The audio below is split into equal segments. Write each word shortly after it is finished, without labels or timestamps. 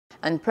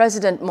and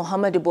President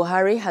Muhammadu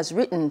Buhari has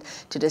written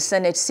to the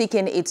Senate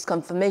seeking its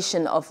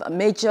confirmation of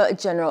Major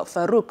General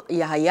Farouk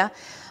Yahaya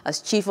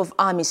as Chief of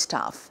Army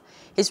Staff.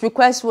 His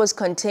request was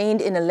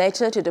contained in a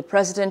letter to the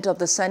President of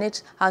the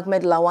Senate,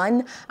 Ahmed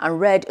Lawan, and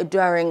read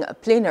during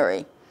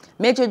plenary.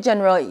 Major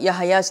General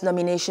Yahaya's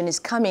nomination is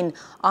coming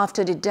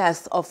after the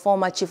death of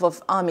former Chief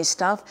of Army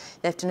Staff,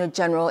 Lieutenant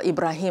General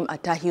Ibrahim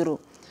Attahiru.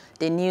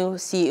 The new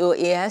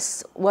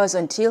COAS was,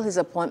 until his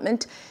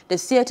appointment, the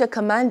theater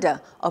commander,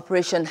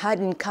 Operation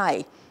Hadin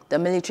Kai, the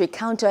military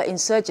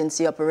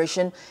counter-insurgency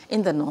operation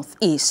in the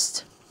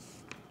northeast.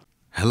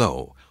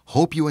 Hello,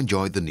 hope you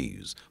enjoyed the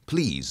news.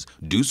 Please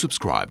do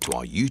subscribe to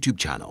our YouTube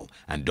channel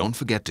and don't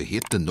forget to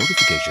hit the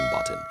notification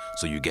button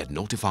so you get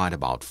notified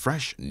about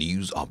fresh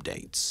news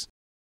updates.